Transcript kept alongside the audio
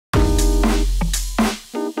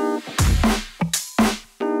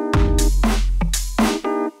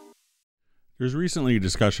There's recently a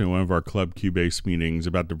discussion in one of our Club Cubase meetings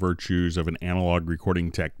about the virtues of an analog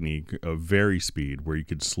recording technique of Varispeed, where you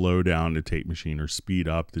could slow down the tape machine or speed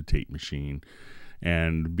up the tape machine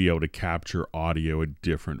and be able to capture audio at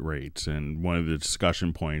different rates. And one of the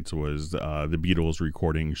discussion points was the Beatles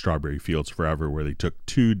recording Strawberry Fields Forever, where they took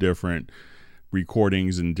two different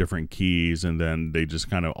recordings in different keys and then they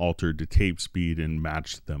just kind of altered the tape speed and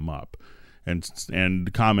matched them up. And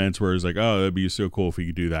the comments were like, oh, that'd be so cool if we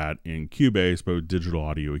could do that in Cubase, but with digital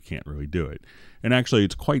audio, we can't really do it. And actually,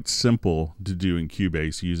 it's quite simple to do in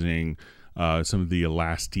Cubase using some of the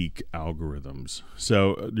élastique algorithms.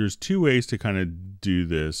 So there's two ways to kind of do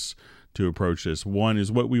this, to approach this. One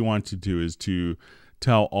is what we want to do is to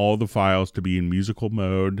tell all the files to be in musical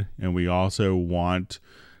mode, and we also want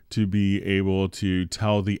to be able to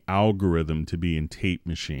tell the algorithm to be in tape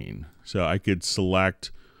machine. So I could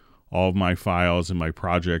select all of my files in my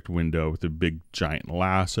project window with a big giant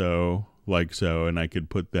lasso like so, and I could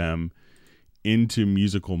put them into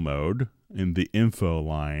musical mode in the info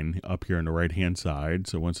line up here on the right hand side.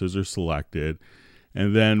 So once those are selected,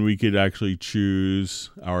 and then we could actually choose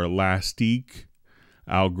our élastique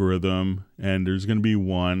algorithm, and there's going to be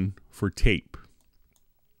one for tape.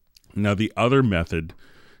 Now the other method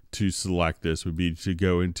to select this would be to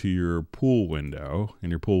go into your pool window, and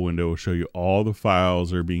your pool window will show you all the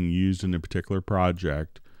files that are being used in a particular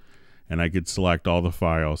project. And I could select all the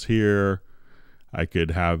files here. I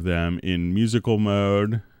could have them in musical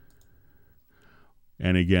mode.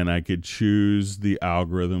 And again, I could choose the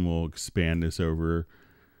algorithm. We'll expand this over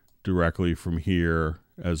directly from here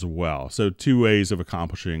as well. So two ways of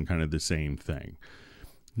accomplishing kind of the same thing.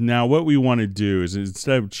 Now what we want to do is,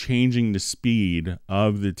 instead of changing the speed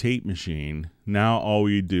of the tape machine, now all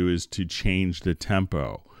we do is to change the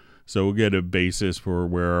tempo. So we'll get a basis for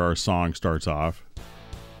where our song starts off.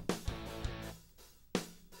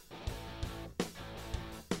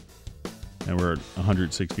 And we're at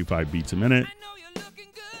 165 beats a minute.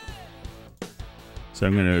 So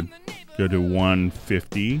I'm going to go to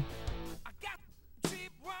 150.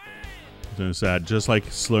 Notice that just like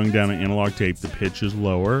slowing down an analog tape, the pitch is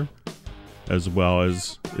lower as well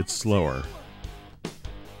as it's slower.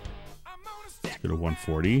 Let's go to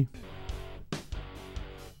 140.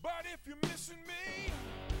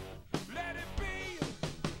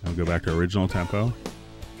 I'll go back to original tempo.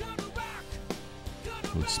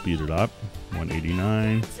 Let's speed it up.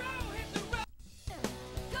 189.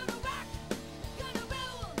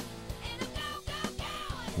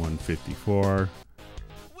 $154.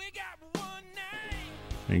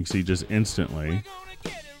 And you can see just instantly,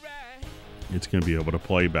 it's going to be able to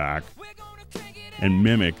play back and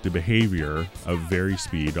mimic the behavior of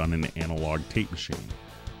Varispeed on an analog tape machine.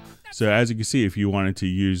 So as you can see, if you wanted to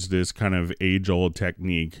use this kind of age-old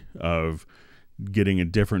technique of getting a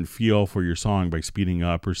different feel for your song by speeding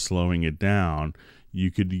up or slowing it down,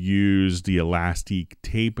 you could use the élastique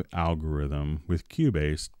tape algorithm with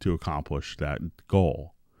Cubase to accomplish that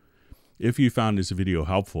goal. If you found this video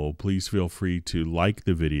helpful, please feel free to like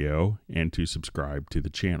the video and to subscribe to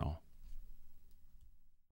the channel.